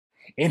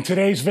In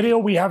today's video,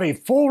 we have a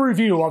full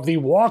review of the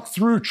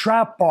walk-through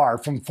trap bar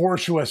from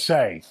Force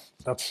USA.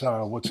 That's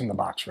what's in the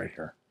box right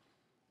here.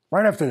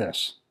 Right after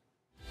this.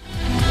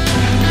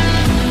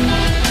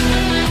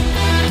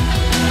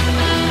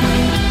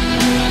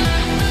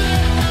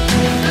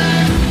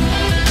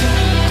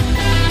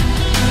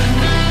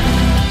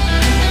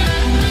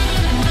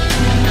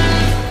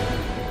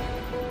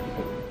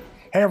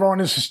 Hey everyone,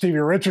 this is Stevie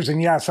Richards,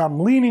 and yes, I'm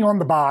leaning on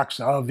the box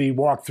of the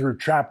walk-through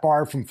trap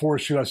bar from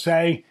Force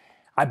USA.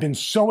 I've been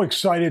so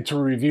excited to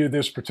review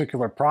this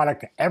particular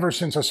product ever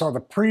since I saw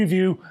the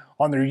preview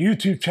on their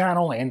YouTube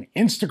channel and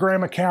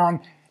Instagram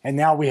account, and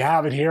now we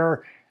have it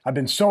here. I've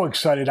been so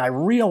excited. I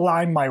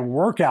realigned my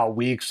workout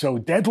week, so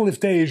deadlift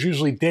day is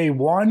usually day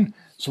one,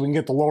 so we can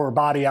get the lower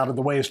body out of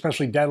the way,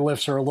 especially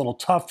deadlifts are a little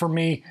tough for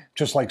me,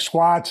 just like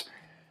squats.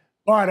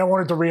 But I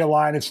wanted to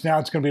realign it. Now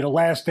it's going to be the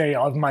last day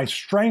of my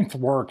strength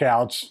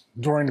workouts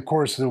during the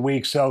course of the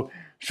week. So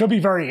should be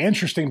very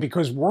interesting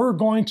because we're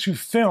going to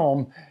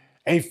film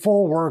a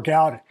full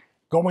workout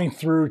going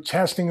through,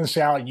 testing this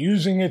out,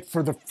 using it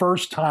for the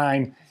first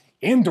time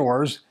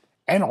indoors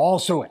and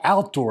also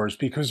outdoors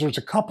because there's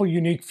a couple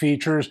unique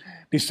features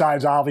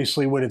besides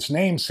obviously with its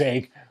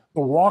namesake,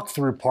 the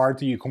walkthrough part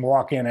that you can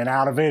walk in and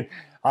out of it.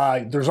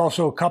 There's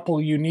also a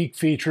couple unique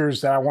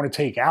features that I want to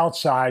take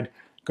outside.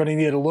 Going to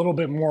need a little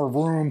bit more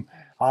room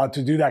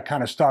to do that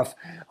kind of stuff.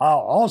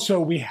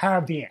 Also, we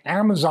have the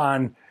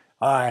Amazon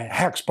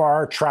hex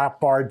bar, trap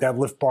bar,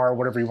 deadlift bar,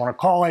 whatever you want to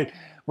call it.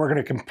 We're going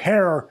to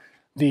compare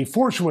the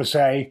Force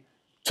USA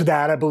to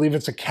that. I believe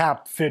it's a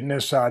Cap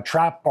Fitness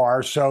trap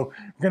bar. So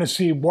we're going to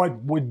see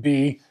what would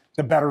be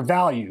the better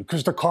value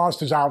because the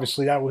cost is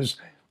obviously, that was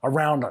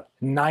around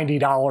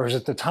 $90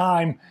 at the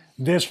time.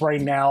 This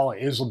right now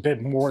is a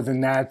bit more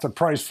than that. The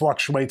price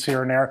fluctuates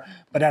here and there,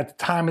 but at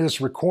the time of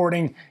this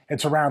recording,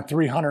 it's around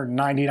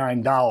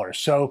 $399.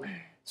 So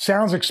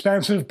sounds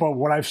expensive, but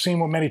what I've seen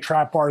with many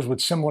trap bars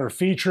with similar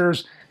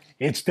features,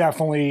 it's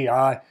definitely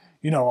a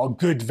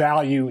good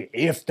value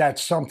if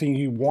that's something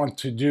you want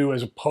to do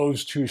as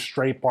opposed to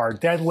straight bar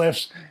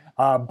deadlifts.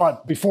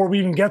 But before we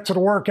even get to the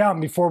workout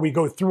and before we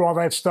go through all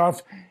that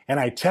stuff and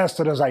I test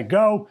it as I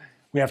go,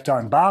 we have to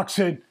unbox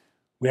it.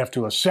 We have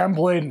to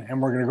assemble it,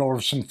 and we're going to go over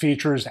some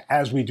features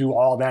as we do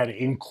all that,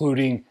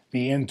 including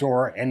the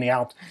indoor and the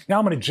out. Now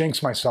I'm going to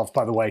jinx myself,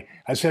 by the way.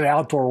 I said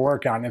outdoor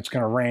workout, and it's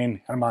going to rain,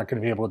 and I'm not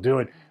going to be able to do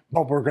it,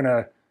 but we're going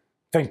to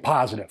think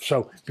positive.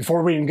 So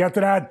before we even get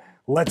to that,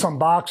 let's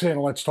unbox it,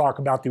 and let's talk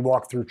about the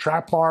walkthrough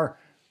trap bar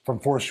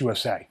from Force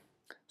USA.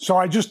 So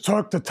I just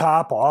took the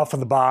top off of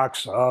the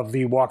box of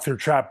the walkthrough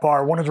trap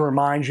bar. I wanted to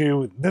remind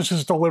you, this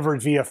is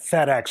delivered via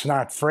FedEx,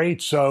 not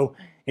freight, so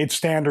it's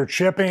standard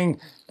shipping,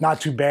 not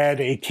too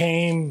bad. It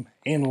came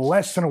in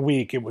less than a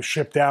week. It was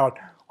shipped out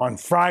on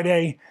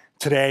Friday.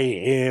 Today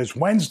is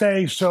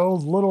Wednesday, so a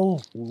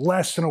little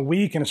less than a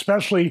week, and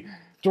especially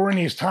during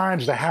these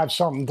times to have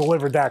something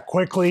delivered that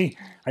quickly.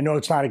 I know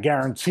it's not a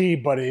guarantee,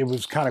 but it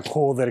was kind of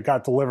cool that it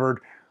got delivered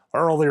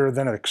earlier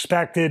than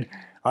expected.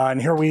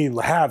 And here we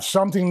have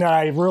something that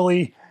I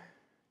really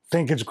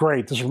think it's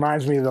great. This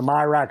reminds me of the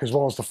MyRack as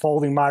well as the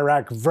folding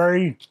MyRack.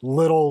 Very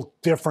little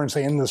difference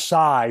in the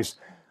size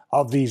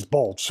of these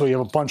bolts. So you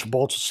have a bunch of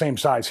bolts the same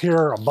size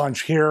here, a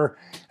bunch here,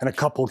 and a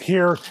couple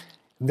here.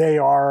 They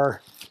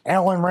are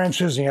Allen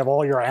wrenches, and you have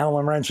all your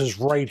Allen wrenches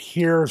right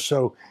here,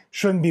 so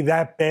shouldn't be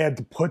that bad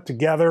to put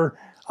together.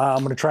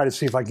 I'm gonna try to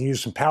see if I can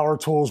use some power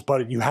tools,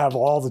 but you have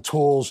all the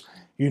tools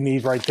you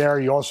need right there.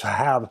 You also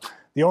have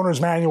the owner's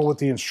manual with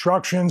the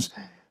instructions.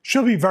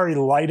 Should be very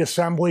light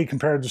assembly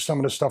compared to some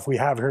of the stuff we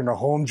have here in the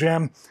home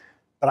gym,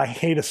 but I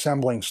hate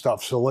assembling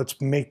stuff, so let's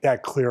make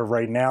that clear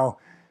right now.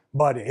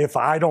 But if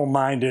I don't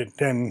mind it,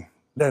 then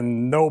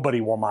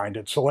nobody will mind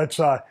it. So let's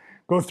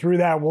go through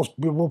that.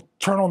 We'll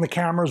turn on the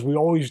cameras. We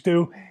always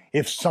do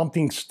if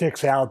something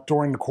sticks out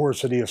during the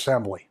course of the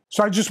assembly.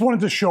 So I just wanted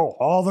to show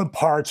all the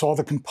parts, all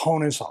the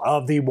components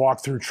of the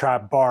walkthrough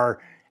trap bar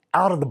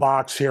out of the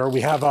box here.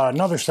 We have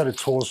another set of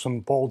tools,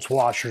 some bolts,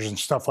 washers, and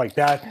stuff like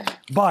that.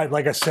 But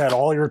like I said,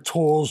 all your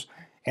tools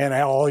and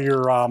all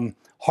your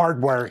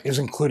hardware is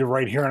included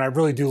right here, and I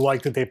really do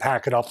like that they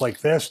pack it up like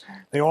this.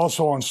 They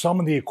also, on some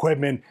of the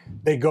equipment,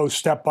 they go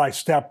step by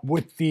step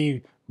with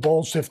the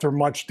bolts, if they're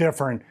much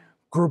different,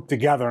 grouped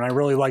together, and I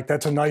really like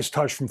that's a nice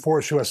touch from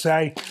Force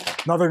USA.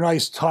 Another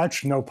nice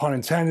touch, no pun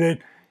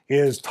intended,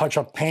 is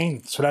touch-up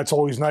paint, so that's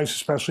always nice,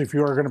 especially if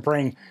you are going to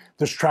bring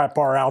this trap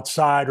bar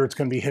outside or it's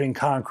going to be hitting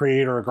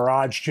concrete or a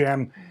garage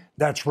gym.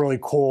 That's really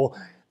cool.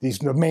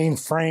 The main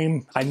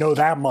frame, I know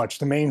that much,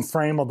 the main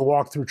frame of the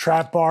walkthrough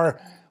trap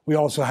bar. We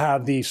also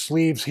have the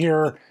sleeves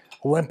here,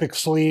 Olympic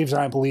sleeves.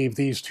 I believe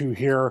these two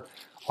here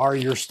are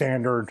your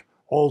standard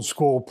old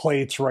school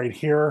plates right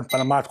here, but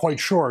I'm not quite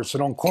sure, so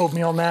don't quote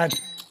me on that.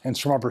 And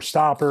some rubber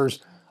stoppers,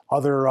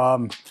 other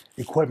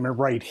equipment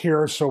right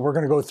here. So we're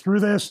gonna go through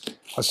this,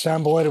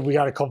 assemble it, and we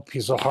got a couple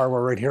pieces of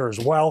hardware right here as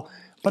well,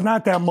 but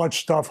not that much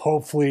stuff,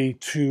 hopefully,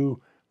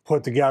 to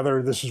put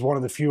together. This is one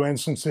of the few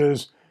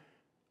instances,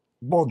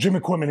 well, gym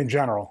equipment in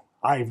general,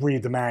 I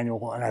read the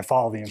manual and I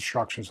follow the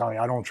instructions.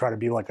 I don't try to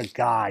be like a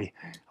guy.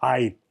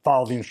 I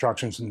follow the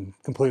instructions and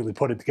completely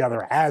put it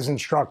together as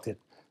instructed.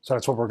 So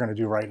that's what we're going to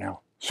do right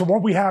now. So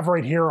what we have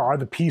right here are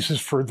the pieces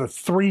for the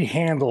 3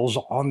 handles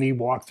on the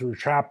walkthrough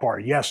trap bar.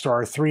 Yes, there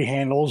are 3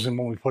 handles, and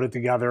when we put it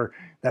together,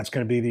 that's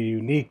going to be the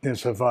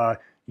uniqueness of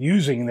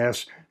using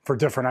this for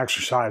different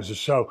exercises.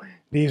 So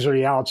these are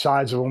the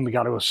outsides of when we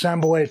got to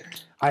assemble it.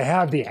 I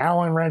have the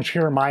Allen wrench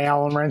here, my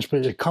Allen wrench,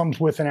 but it comes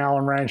with an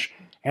Allen wrench,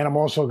 and I'm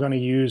also going to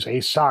use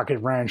a socket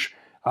wrench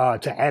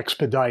to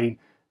expedite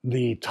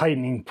the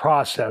tightening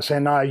process.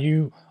 And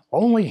you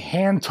only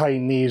hand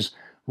tighten these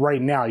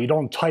right now. You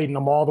don't tighten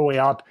them all the way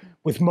up.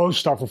 With most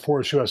stuff with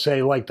Force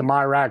USA, like the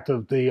MyRack,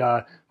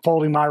 the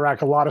folding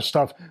MyRack, a lot of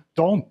stuff,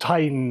 don't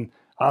tighten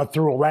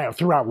throughout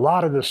a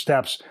lot of the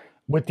steps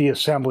with the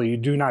assembly. You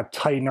do not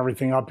tighten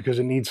everything up because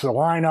it needs to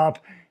line up.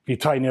 If you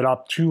tighten it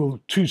up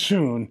too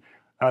soon,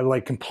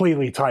 like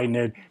completely tighten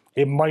it,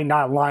 it might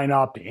not line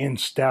up in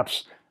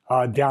steps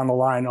down the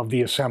line of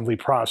the assembly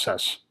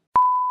process.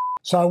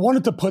 So I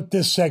wanted to put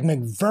this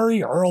segment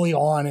very early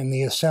on in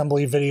the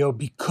assembly video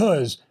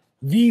because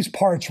these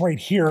parts right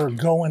here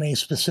go in a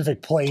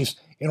specific place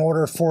in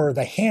order for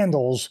the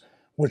handles,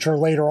 which are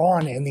later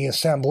on in the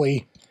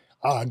assembly,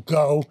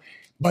 go,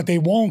 but they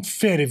won't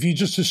fit. If you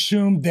just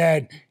assume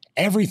that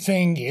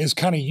everything is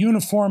kind of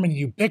uniform and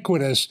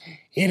ubiquitous,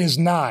 it is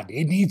not.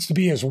 It needs to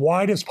be as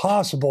wide as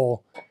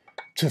possible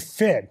to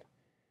fit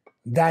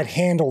that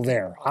handle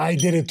there. I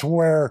did it to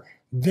where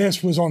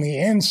this was on the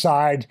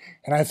inside,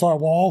 and I thought,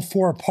 well, all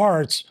 4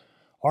 parts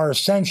are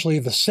essentially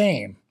the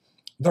same.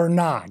 They're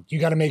not. You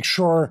got to make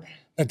sure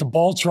that the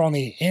bolts are on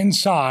the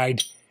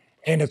inside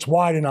and it's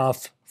wide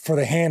enough for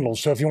the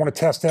handles. So if you want to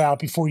test it out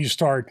before you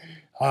start,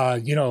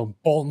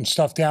 bolting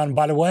stuff down. And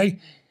by the way,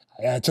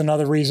 that's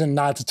another reason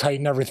not to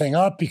tighten everything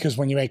up, because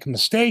when you make a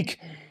mistake,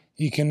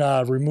 you can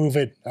remove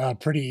it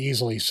pretty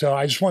easily. So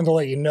I just wanted to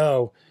let you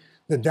know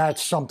that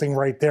that's something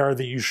right there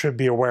that you should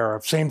be aware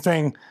of. Same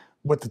thing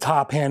with the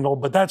top handle,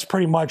 but that's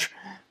pretty much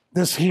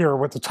this here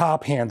with the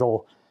top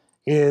handle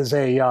is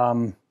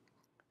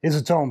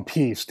its own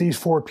piece. These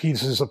 4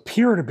 pieces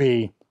appear to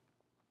be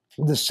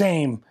the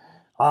same,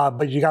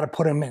 but you got to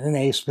put them in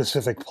a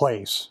specific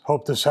place.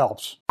 Hope this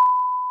helps.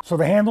 So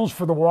the handles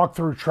for the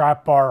walkthrough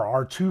trap bar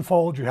are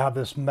twofold. You have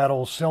this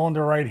metal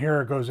cylinder right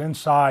here. It goes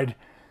inside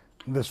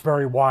this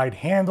very wide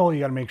handle.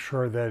 You got to make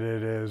sure that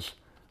it is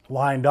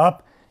lined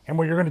up. And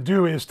what you're going to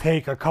do is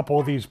take a couple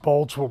of these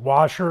bolts with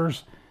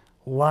washers,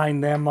 line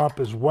them up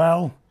as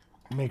well.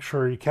 Make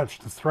sure you catch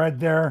the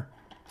thread there.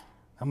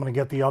 I'm going to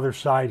get the other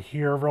side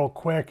here real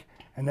quick,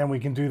 and then we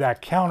can do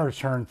that counter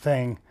turn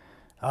thing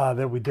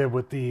that we did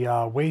with the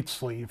weight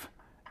sleeve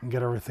and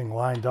get everything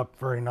lined up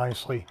very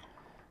nicely.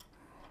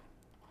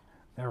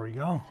 There we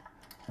go.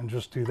 And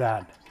just do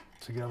that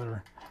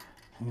together,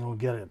 and you'll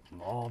get it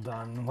all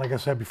done. Like I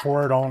said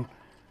before, don't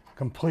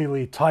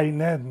completely tighten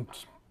it.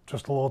 It's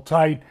just a little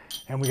tight,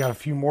 and we got a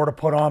few more to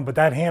put on, but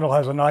that handle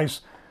has a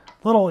nice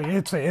little,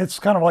 it's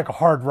kind of like a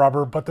hard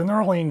rubber, but the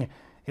knurling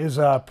is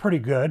pretty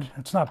good.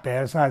 It's not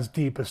bad. It's not as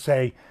deep as,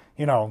 say,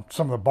 some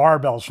of the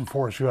barbells from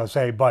Force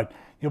USA, but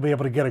you'll be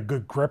able to get a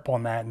good grip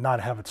on that and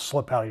not have it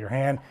slip out of your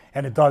hand.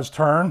 And it does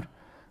turn,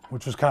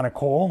 which is kind of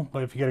cool,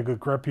 but if you get a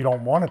good grip, you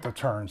don't want it to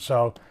turn.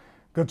 So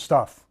good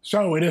stuff.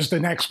 So it is the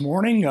next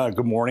morning.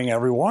 Good morning,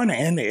 everyone.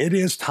 And it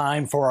is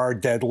time for our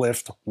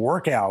deadlift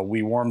workout.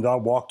 We warmed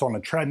up, walked on the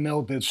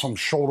treadmill, did some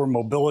shoulder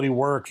mobility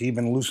work,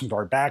 even loosened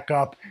our back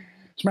up.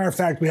 As a matter of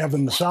fact, we have the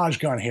massage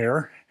gun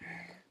here,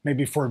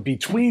 maybe for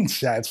between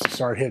sets to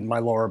start hitting my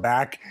lower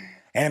back.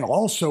 And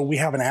also we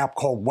have an app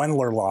called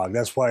Wendler Log.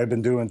 That's what I've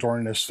been doing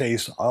during this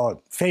phase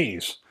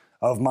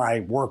of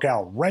my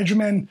workout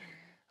regimen.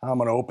 I'm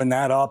going to open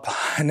that up.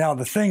 Now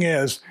the thing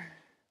is,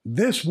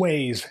 this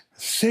weighs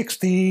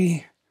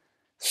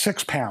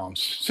 66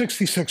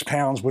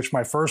 pounds, which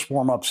my first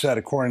warm-up set,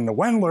 according to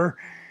Wendler,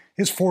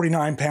 is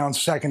 49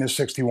 pounds, second is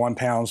 61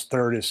 pounds,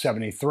 third is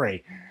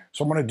 73.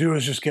 So what I'm going to do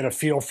is just get a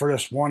feel for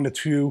this 1 to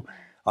 2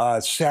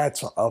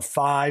 sets of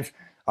 5.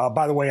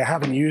 By the way, I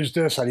haven't used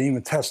this. I didn't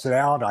even test it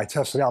out. I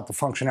tested out the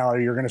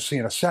functionality you're going to see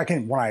in a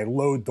second when I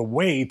load the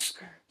weights.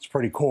 It's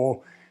pretty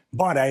cool.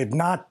 But I have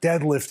not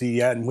deadlifted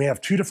yet, and we have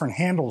 2 different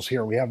handles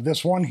here. We have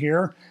this one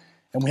here,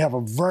 and we have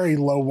a very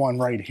low one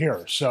right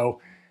here.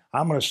 So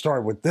I'm going to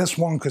start with this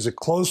one because it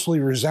closely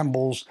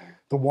resembles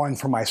the one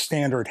for my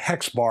standard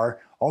hex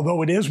bar,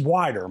 although it is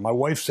wider. My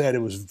wife said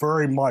it was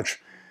very much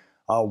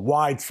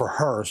wide for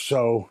her.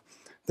 So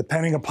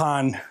depending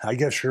upon, I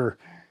guess, your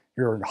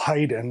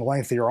height and the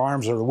length of your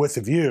arms or the width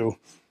of you,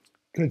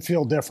 could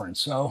feel different.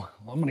 So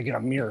I'm going to get a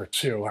mirror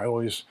too. I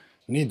always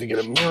need to get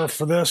a mirror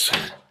for this.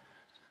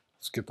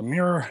 Let's get the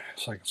mirror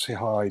so I can see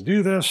how I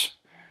do this.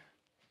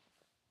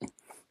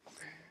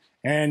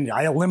 And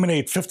I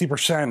eliminate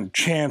 50%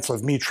 chance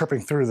of me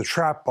tripping through the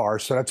trap bar,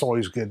 so that's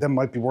always good. That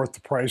might be worth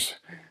the price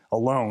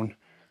alone.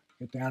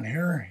 Get down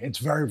here. It's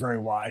very, very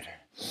wide.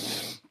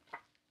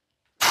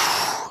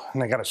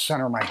 And I got to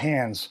center my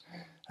hands.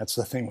 That's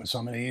the thing with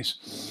some of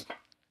these.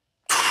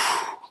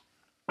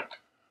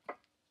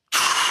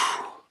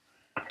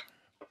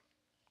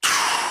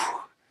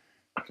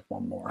 Get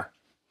one more.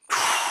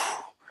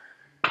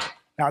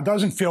 Now, it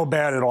doesn't feel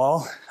bad at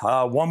all.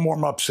 One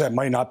warm-up set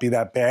might not be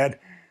that bad.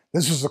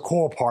 This is the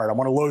cool part. I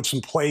want to load some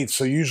plates,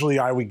 so usually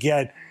I would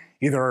get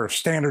either a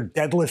standard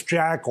deadlift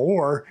jack,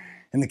 or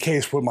in the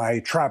case with my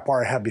trap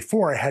bar I had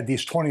before, I had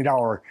these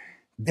 $20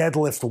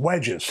 deadlift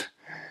wedges.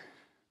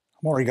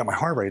 I've already got my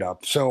heart rate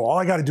up. So all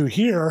I got to do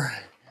here,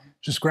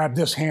 just grab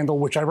this handle,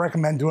 which I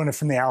recommend doing it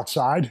from the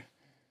outside.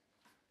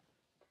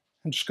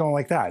 I'm just going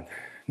like that.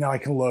 Now I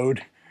can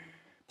load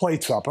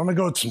plates up. I'm gonna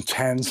go with some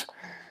 10s,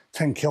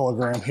 10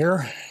 kilogram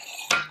here.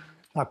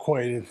 Not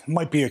quite, it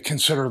might be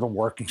considered the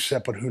working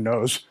set, but who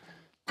knows.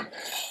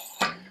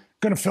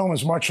 Gonna film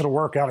as much of the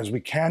workout as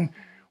we can.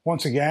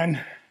 Once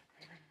again,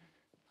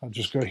 I'll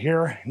just go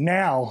here.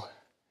 Now,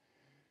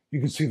 you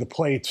can see the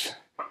plates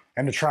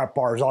and the trap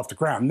bars off the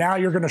ground. Now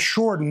you're gonna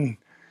shorten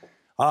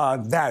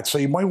that, so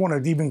you might wanna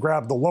even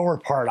grab the lower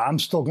part. I'm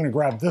still gonna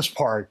grab this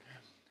part.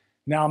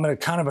 Now I'm at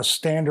kind of a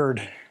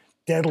standard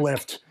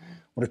deadlift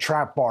with a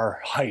trap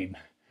bar height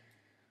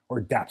or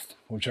depth,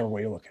 whichever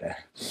way you look at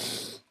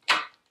it.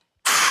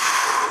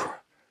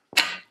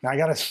 Now I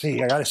gotta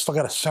see, still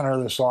gotta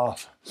center this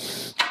off.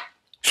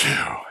 2,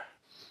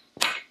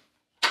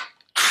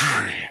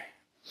 3,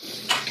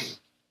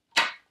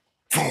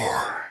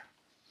 4,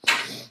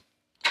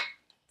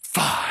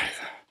 5.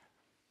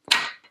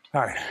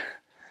 All right,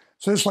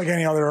 so just like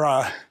any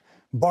other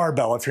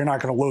barbell, if you're not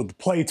gonna load the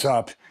plates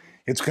up,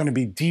 it's gonna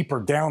be deeper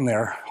down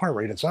there. Heart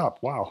rate is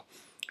up, wow.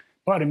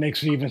 But it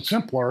makes it even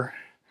simpler.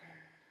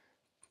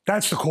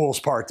 That's the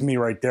coolest part to me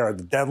right there.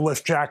 The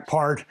deadlift jack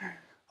part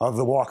of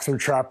the walk-through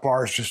trap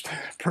bar is just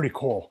pretty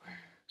cool.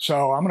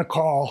 So I'm gonna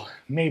call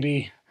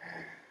maybe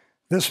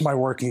this my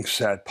working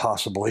set,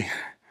 possibly.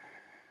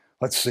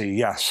 Let's see,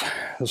 yes.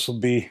 This will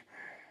be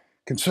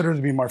considered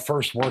to be my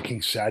first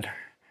working set.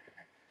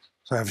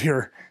 So I have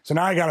here, so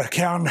now I gotta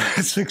count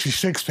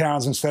 66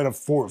 pounds instead of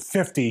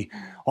 50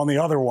 on the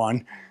other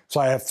one. So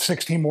I have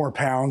 16 more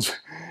pounds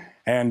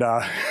and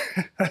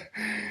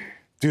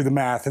do the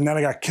math. And then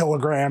I got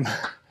kilogram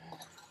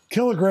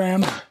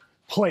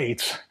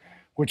plates,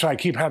 which I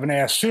keep having to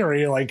ask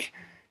Siri, like,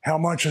 how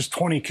much is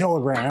 20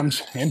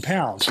 kilograms in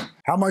pounds?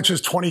 How much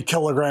is 20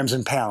 kilograms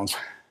in pounds?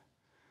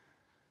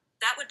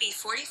 That would be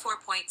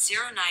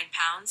 44.09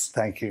 pounds.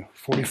 Thank you.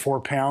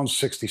 44 pounds,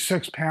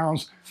 66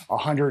 pounds,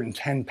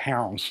 110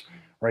 pounds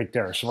right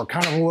there. So we're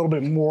kind of a little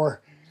bit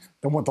more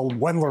than what the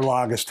Wendler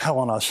log is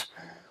telling us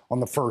on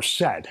the first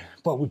set.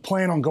 But we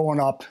plan on going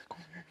up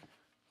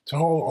to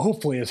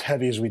hopefully as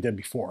heavy as we did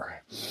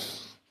before.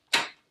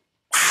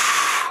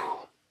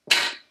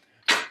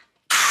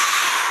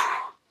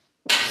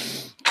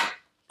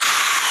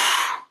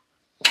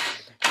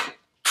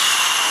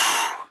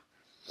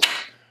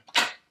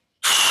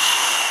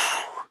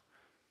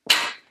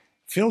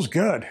 Feels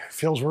good.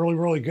 Feels really,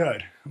 really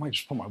good. I might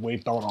just put my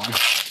weight belt on.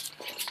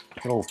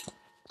 Get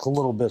a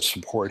little bit of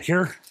support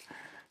here.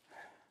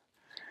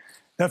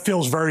 That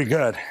feels very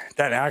good.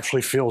 That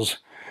actually feels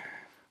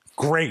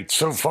great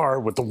so far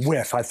with the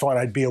width. I thought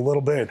I'd be a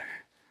little bit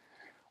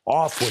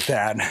off with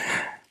that,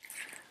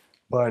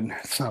 but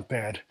it's not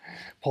bad.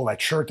 Pull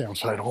that shirt down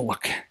so I don't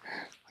look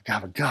like I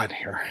have a gut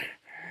here.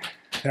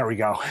 There we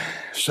go.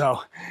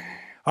 So,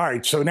 all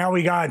right, so now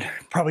we got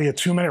probably a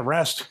 2-minute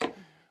rest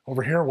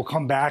over here. We'll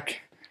come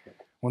back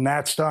when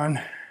that's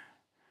done.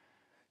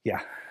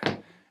 Yeah,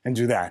 and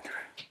do that.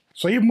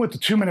 So even with the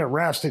 2-minute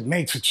rest, it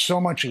makes it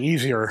so much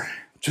easier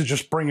to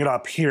just bring it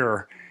up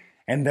here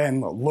and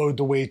then load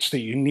the weights that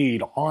you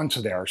need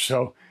onto there.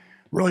 So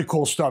really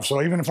cool stuff.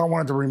 So even if I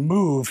wanted to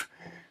remove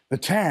the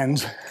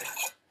 10s,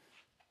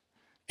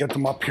 get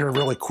them up here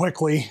really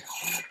quickly,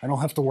 I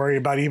don't have to worry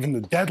about even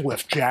the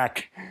deadlift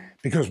jack,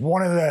 because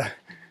one of the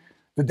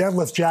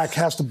deadlift jack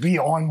has to be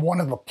on one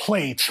of the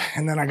plates,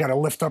 and then I got to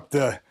lift up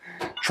the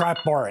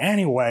trap bar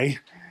anyway.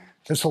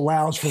 This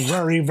allows for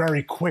very,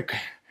 very quick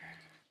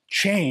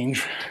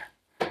change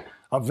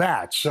of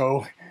that.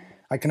 So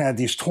I can add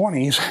these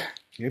 20s,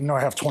 even though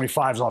I have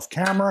 25s off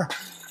camera,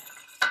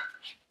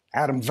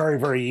 add them very,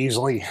 very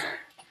easily. I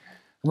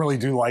really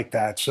do like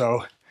that.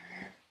 So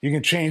you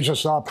can change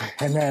this up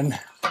and then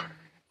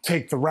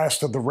take the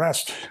rest of the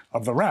rest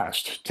of the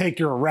rest. Take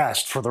your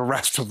rest for the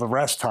rest of the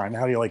rest time.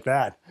 How do you like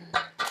that?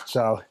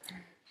 So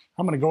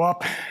I'm gonna go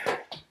up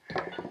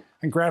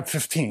and grab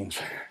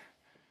 15s.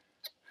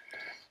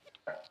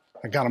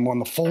 I got them on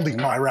the folding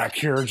my rack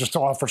here just to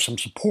offer some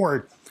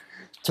support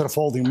to the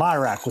folding my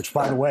rack, which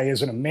by the way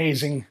is an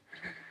amazing,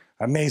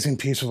 amazing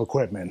piece of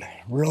equipment.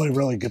 Really,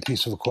 really good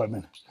piece of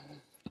equipment.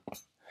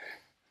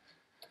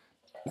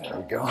 There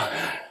we go.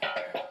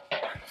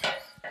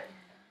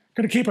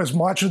 Gonna keep as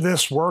much of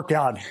this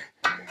workout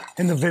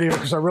in the video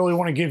because I really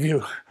want to give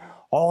you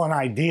all an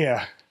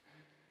idea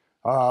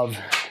of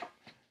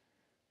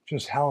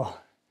just how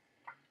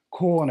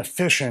cool and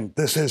efficient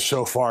this is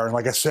so far. And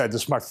like I said,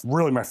 this is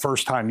really my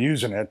first time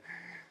using it.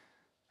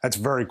 That's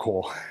very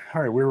cool.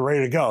 All right, we were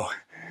ready to go.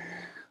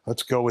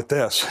 Let's go with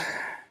this.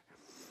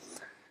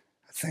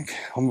 I think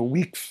I'm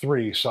week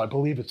 3, so I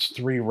believe it's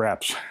 3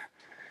 reps.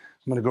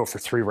 I'm gonna go for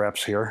 3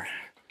 reps here.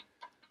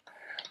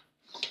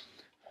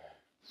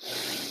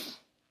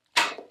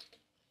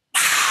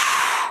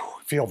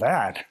 feel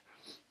that.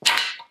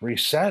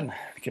 Reset,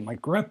 get my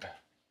grip,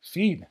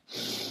 feed.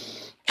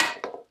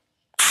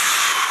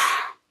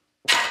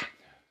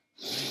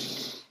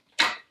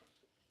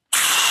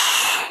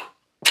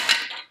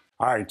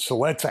 All right, so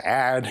let's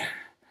add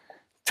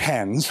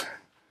 10s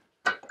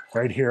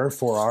right here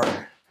for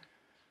our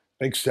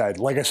big set.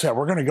 Like I said,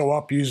 we're gonna go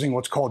up using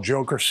what's called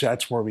joker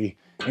sets where we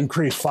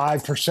increase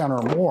 5%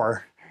 or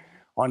more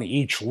on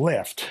each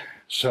lift.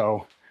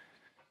 So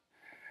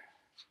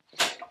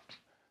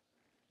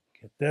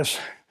get this.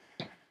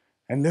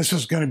 And this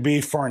is gonna be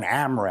for an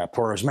AMRAP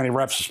or as many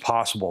reps as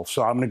possible.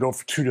 So I'm gonna go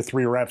for 2 to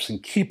 3 reps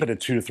and keep it at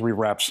 2 to 3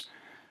 reps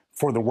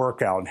for the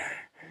workout.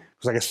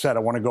 Because like I said, I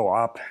wanna go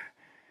up.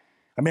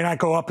 I may not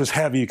go up as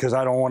heavy because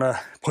I don't wanna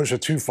push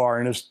it too far,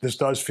 and this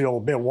does feel a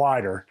bit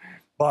wider,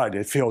 but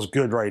it feels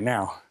good right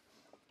now.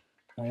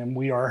 And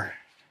we are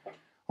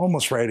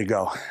almost ready to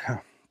go.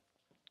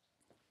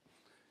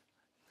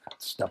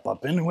 Step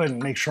up into it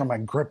and make sure my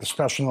grip,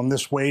 especially on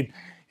this weight,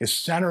 is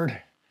centered.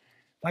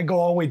 If I go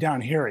all the way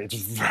down here, it's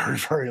very,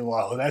 very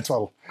low. That's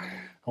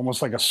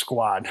almost like a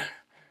squat.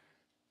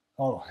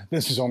 Oh,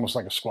 this is almost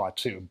like a squat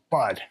too,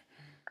 but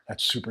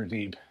that's super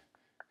deep.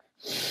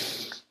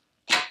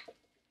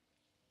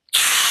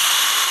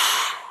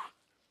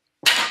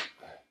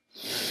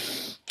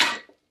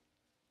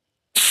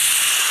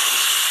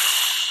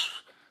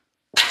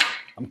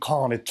 I'm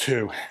calling it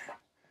 2.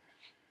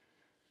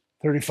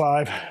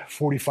 35,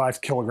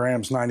 45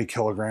 kilograms, 90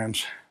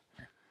 kilograms.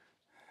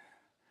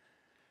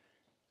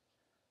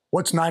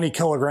 What's 90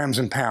 kilograms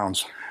in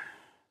pounds?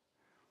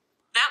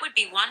 That would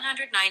be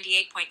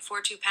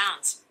 198.42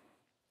 pounds.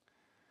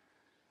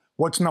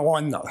 What's no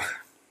one though?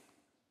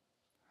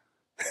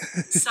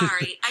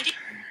 Sorry, I didn't.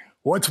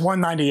 What's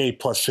 198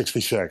 plus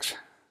 66?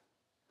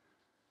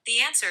 The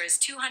answer is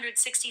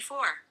 264.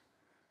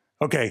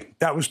 Okay,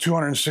 that was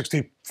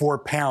 264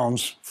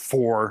 pounds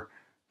for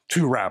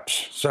 2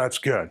 reps, so that's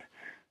good.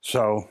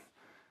 So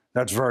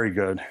that's very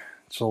good.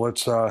 So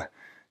let's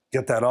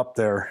get that up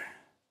there.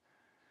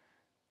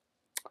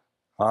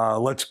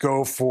 Let's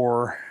go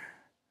for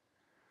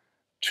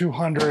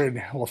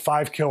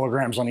 5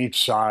 kilograms on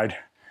each side.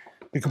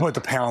 You can put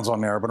the pounds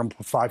on there, but I'm gonna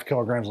put 5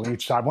 kilograms on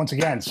each side. Once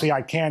again, see,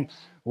 I can't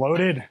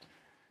load it.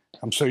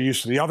 I'm so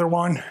used to the other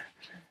one.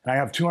 And I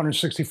have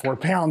 264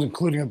 pounds,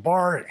 including a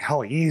bar.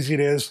 How easy it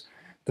is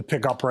to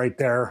pick up right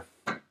there.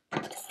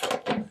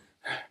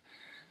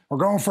 We're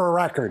going for a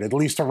record, at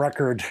least a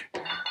record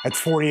at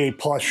 48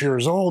 plus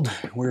years old.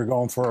 We're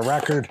going for a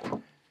record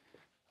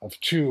of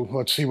 2,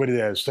 let's see what it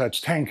is. That's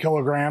 10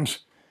 kilograms,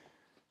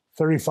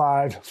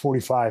 35,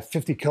 45,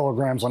 50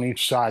 kilograms on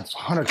each side. It's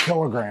 100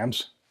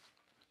 kilograms.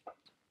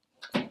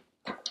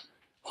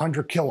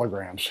 100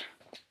 kilograms.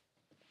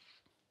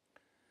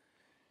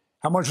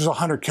 How much is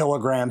 100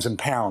 kilograms in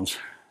pounds?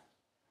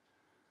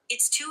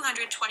 It's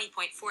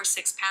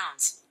 220.46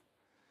 pounds.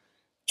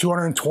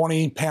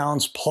 220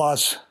 pounds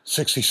plus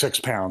 66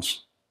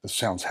 pounds. This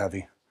sounds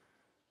heavy.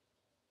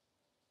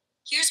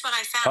 Here's what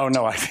I found. Oh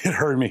no, it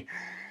hurt me.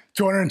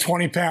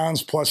 220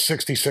 pounds plus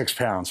 66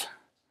 pounds.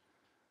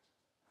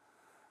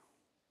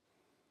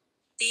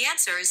 The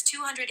answer is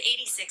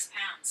 286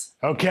 pounds.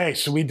 Okay,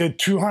 so we did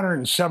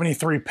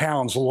 273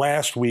 pounds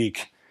last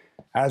week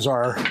as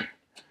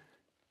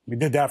we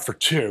did that for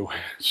 2.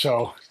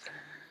 So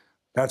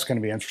that's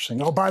gonna be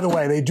interesting. Oh, by the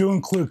way, they do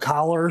include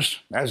collars,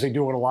 as they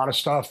do with a lot of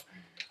stuff.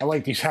 I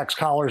like these hex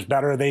collars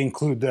better. They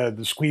include the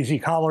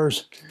squeezy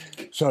collars.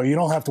 So you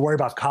don't have to worry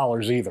about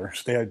collars either.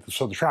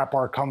 So the trap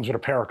bar comes with a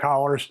pair of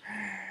collars.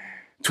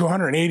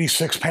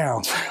 286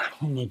 pounds.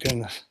 Oh my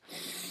goodness.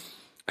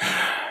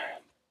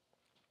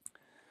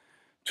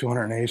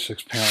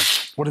 286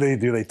 pounds. What do?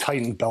 They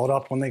tighten the belt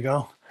up when they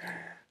go?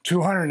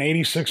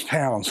 286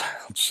 pounds.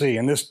 Let's see.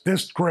 And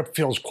this grip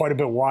feels quite a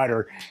bit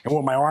wider. And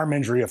with my arm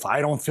injury, if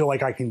I don't feel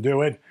like I can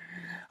do it,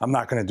 I'm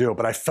not going to do it.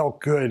 But I felt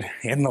good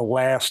in the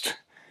last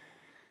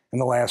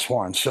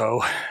one.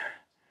 So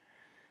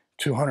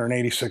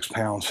 286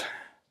 pounds.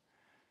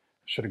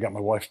 Should have got my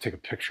wife to take a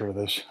picture of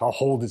this. I'll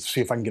hold it to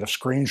see if I can get a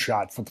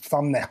screenshot for the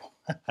thumbnail.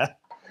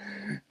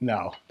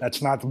 No,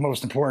 that's not the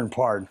most important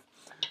part.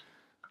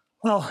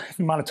 Well, if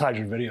you monetize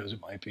your videos,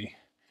 it might be.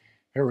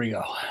 Here we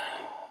go.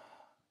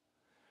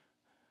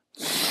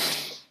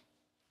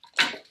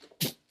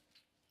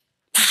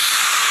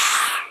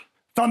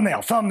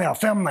 Thumbnail.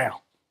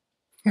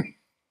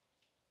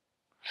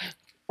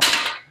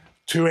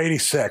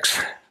 286.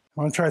 I'm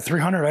gonna try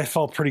 300. I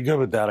felt pretty good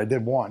with that. I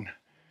did 1.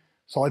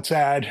 So let's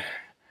add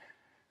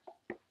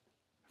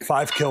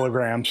 5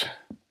 kilograms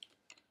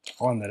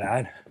onto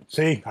that.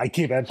 See, I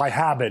keep it by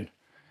habit.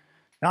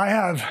 Now I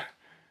have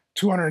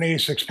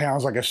 286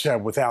 pounds, like I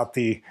said, without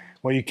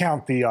well, you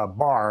count the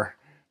bar,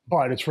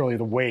 but it's really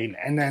the weight.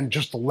 And then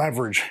just the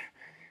leverage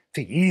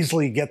to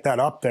easily get that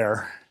up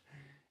there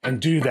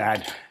and do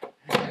that.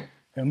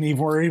 And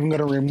we're even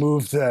gonna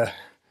remove the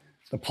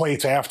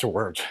plates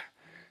afterwards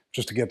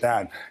just to get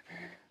that.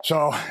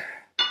 So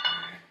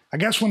I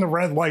guess when the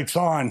red light's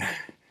on,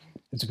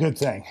 it's a good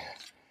thing.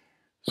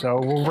 So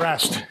we'll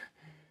rest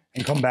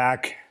and come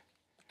back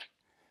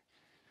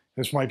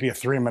This might be a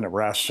 3-minute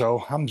rest,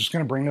 so I'm just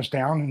going to bring this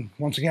down. And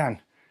once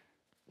again,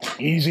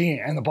 easy,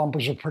 and the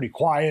bumpers are pretty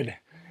quiet.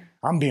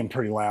 I'm being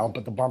pretty loud,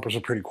 but the bumpers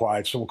are pretty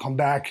quiet. So we'll come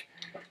back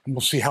and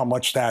we'll see how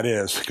much that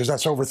is, because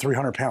that's over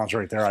 300 pounds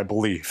right there, I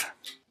believe.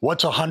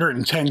 What's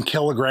 110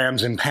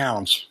 kilograms in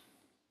pounds?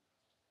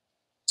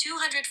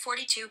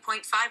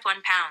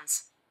 242.51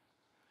 pounds.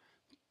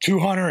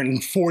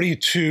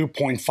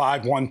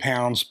 242.51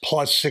 pounds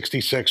plus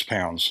 66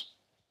 pounds.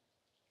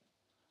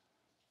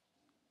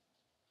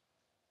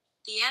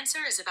 The answer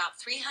is about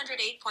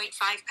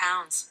 308.5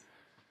 pounds.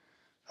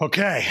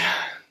 Okay,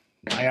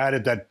 I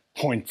added that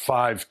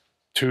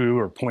 0.52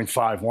 or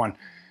 0.51.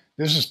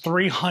 This is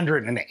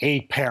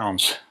 308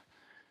 pounds.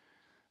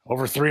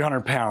 Over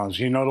 300 pounds.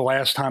 You know, the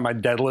last time I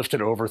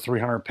deadlifted over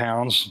 300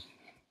 pounds,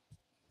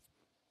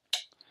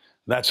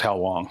 that's how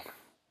long.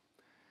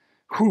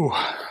 Whew.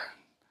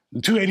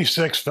 The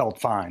 286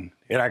 felt fine.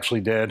 It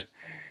actually did.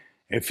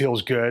 It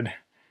feels good.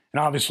 And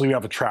obviously we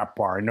have a trap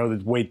bar. I know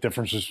the weight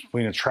differences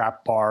between a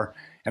trap bar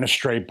and a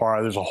straight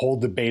bar. There's a whole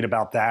debate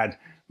about that.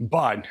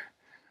 But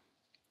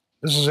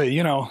this is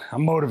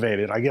I'm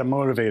motivated. I get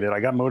motivated. I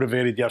got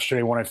motivated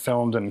yesterday when I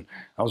filmed, and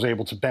I was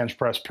able to bench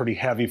press pretty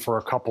heavy for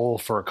a couple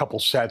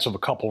sets of a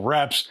couple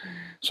reps.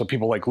 So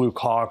people like Luke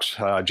Hawks,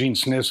 Gene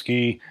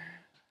Snitsky,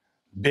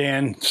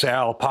 Ben,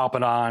 Sal,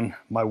 Papadon,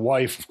 my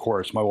wife, of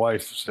course. My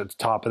wife's at the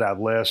top of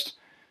that list.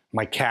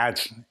 My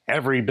cats,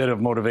 every bit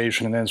of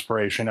motivation and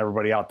inspiration,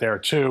 everybody out there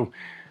too,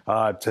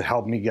 to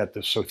help me get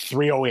this. So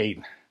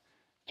 308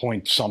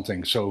 point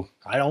something. So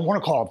I don't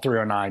want to call it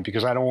 309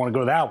 because I don't want to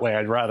go that way.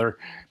 I'd rather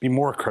be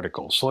more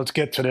critical. So let's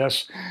get to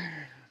this.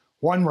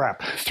 One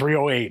rep,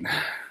 308,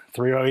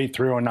 308,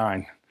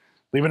 309.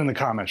 Leave it in the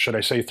comments. Should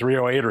I say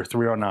 308 or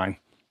 309?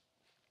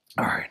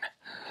 All right.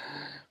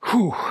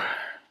 Whew.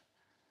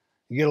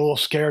 You get a little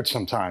scared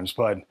sometimes,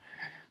 but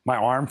my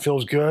arm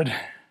feels good.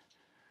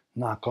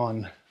 Knock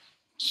on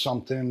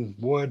something,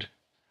 wood.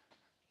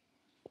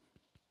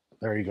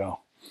 There you go.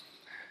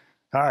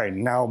 All right,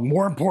 now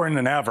more important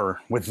than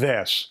ever with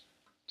this,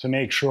 to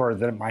make sure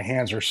that my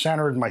hands are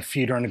centered, my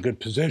feet are in a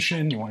good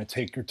position. You want to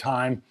take your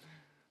time.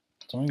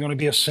 It's only going to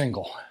be a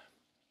single.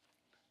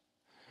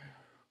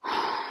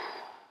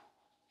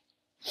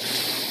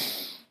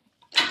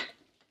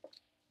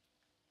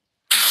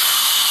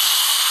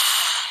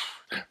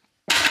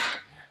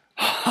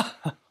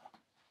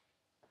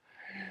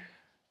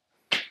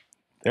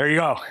 There you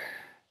go.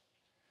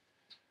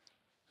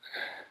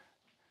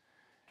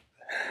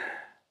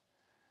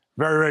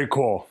 Very, very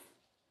cool.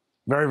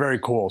 Very, very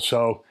cool.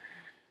 So,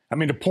 I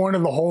mean, the point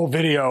of the whole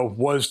video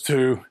was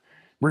to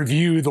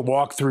review the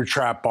walkthrough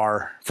trap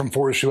bar from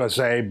Force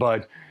USA,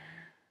 but,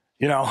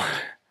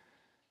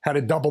 had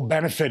a double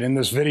benefit in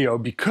this video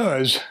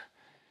because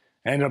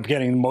I ended up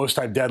getting the most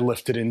I've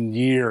deadlifted in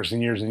years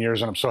and years and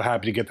years, and I'm so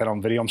happy to get that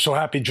on video. I'm so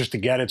happy just to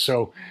get it.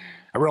 So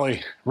I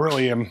really,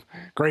 really am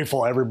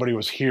grateful everybody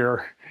was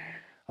here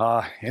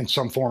in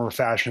some form or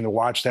fashion to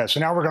watch that. So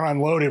now we're going to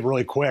unload it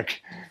really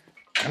quick.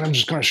 And I'm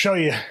just going to show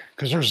you,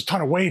 because there's a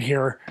ton of weight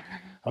here,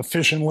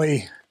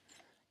 efficiently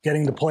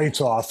getting the plates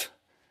off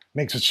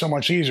makes it so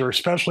much easier,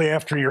 especially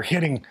after you're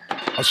hitting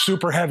a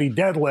super heavy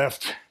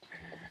deadlift.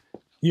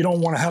 You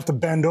don't want to have to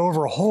bend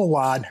over a whole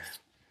lot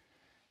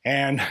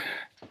and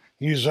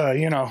use,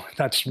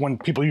 that's when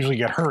people usually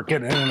get hurt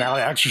getting in and out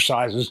of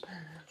exercises.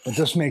 But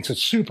this makes it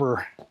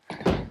super,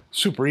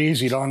 super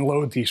easy to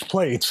unload these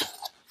plates.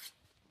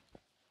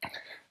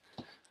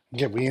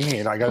 Get what you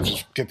need. I got to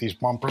just get these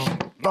bumpers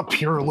up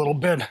here a little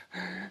bit.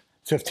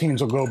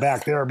 15s will go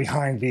back there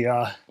behind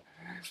the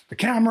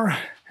camera,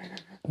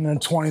 and then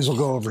 20s will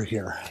go over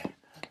here.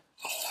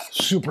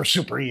 Super,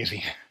 super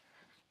easy.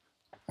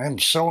 I am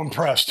so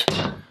impressed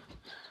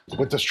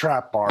with this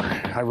trap bar.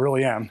 I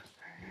really am.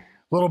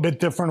 A little bit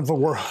different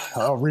of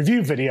a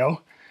review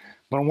video,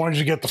 but I wanted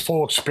you to get the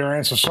full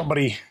experience of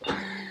somebody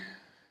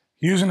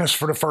using this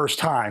for the first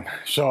time.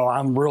 So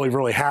I'm really,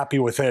 really happy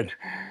with it.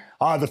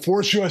 The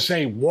Force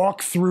USA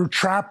walkthrough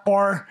trap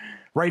bar,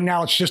 right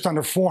now it's just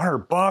under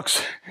 400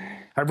 bucks.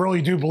 I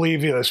really do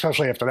believe,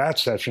 especially after that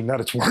session,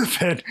 that it's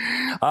worth it.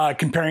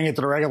 Comparing it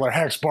to the regular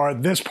hex bar,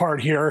 this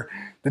part here,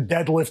 the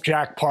deadlift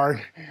jack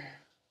part.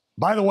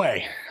 By the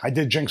way, I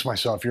did jinx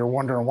myself. You're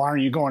wondering, why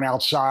aren't you going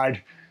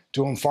outside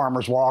doing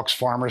farmer's walks,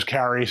 farmer's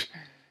carries?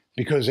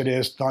 Because it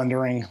is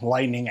thundering,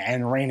 lightning,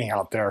 and raining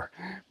out there.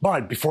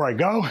 But before I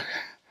go,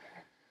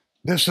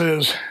 this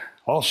is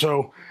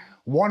also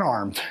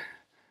one-armed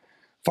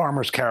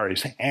farmer's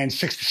carries, and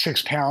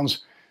 66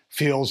 pounds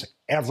feels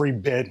every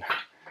bit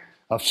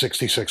of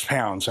 66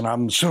 pounds. And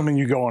I'm assuming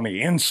you go on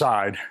the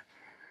inside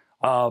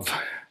of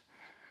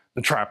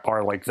the trap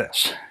bar like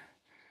this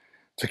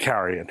to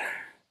carry it.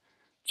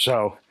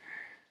 So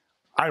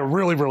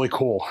really, really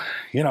cool.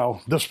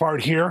 This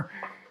part here,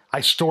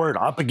 I store it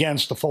up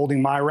against the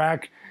folding my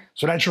rack.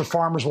 So that's your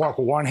farmer's walk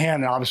with one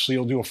hand, and obviously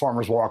you'll do a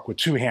farmer's walk with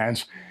two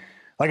hands.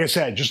 Like I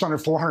said, just under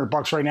 400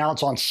 bucks right now.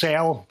 It's on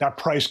sale. That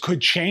price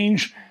could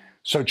change.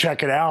 So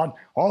check it out.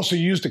 Also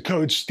use the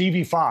code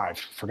Stevie5.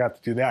 Forgot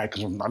to do that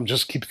because I'm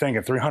just keep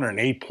thinking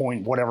 308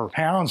 point whatever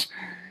pounds.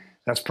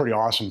 That's pretty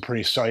awesome,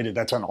 pretty excited.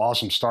 That's an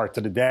awesome start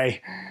to the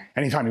day.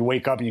 Anytime you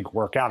wake up and you can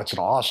work out, it's an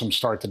awesome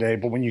start to the day.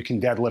 But when you can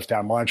deadlift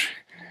that much,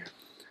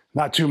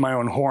 not to my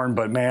own horn,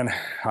 but man,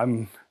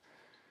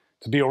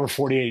 to be over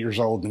 48 years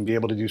old and be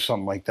able to do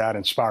something like that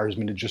inspires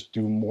me to just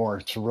do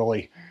more, to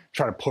really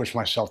try to push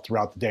myself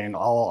throughout the day in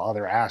all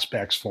other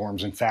aspects,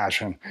 forms, and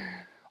fashion.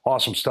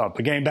 Awesome stuff.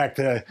 But getting back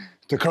to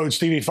the code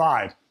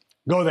Stevie5,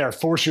 go there,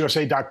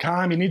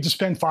 forceusa.com. You need to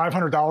spend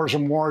 $500 or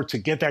more to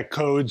get that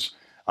code's,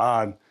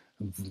 can't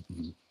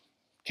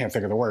think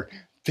of the word,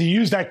 to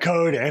use that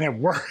code and it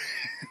works,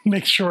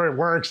 make sure it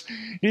works.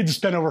 You need to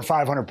spend over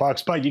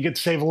 $500, but you get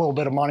to save a little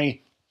bit of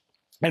money.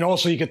 And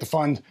also you get to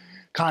fund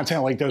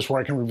content like this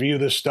where I can review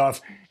this stuff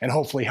and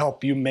hopefully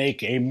help you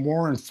make a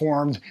more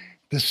informed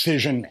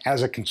decision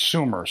as a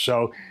consumer.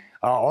 So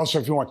also,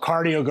 if you want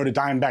cardio, go to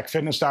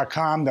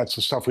diamondbackfitness.com. That's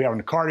the stuff we have in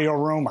the cardio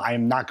room. I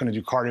am not going to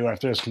do cardio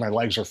after this because my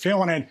legs are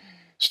feeling it.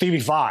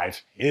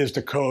 Stevie5 is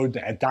the code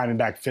at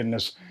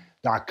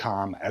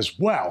diamondbackfitness.com as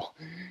well.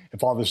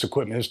 If all this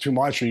equipment is too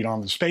much or you don't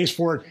have the space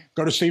for it,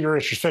 go to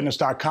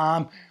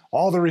stevierichersfitness.com.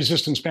 All the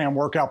resistance band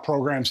workout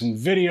programs and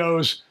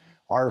videos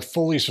are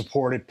fully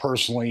supported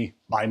personally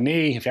by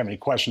me. If you have any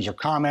questions or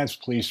comments,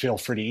 please feel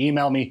free to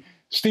email me,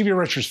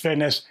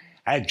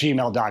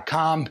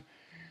 stevierichersfitness@gmail.com.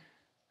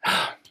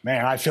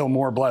 Man, I feel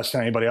more blessed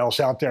than anybody else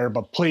out there,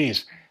 but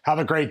please have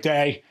a great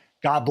day.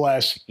 God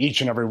bless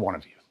each and every one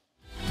of you.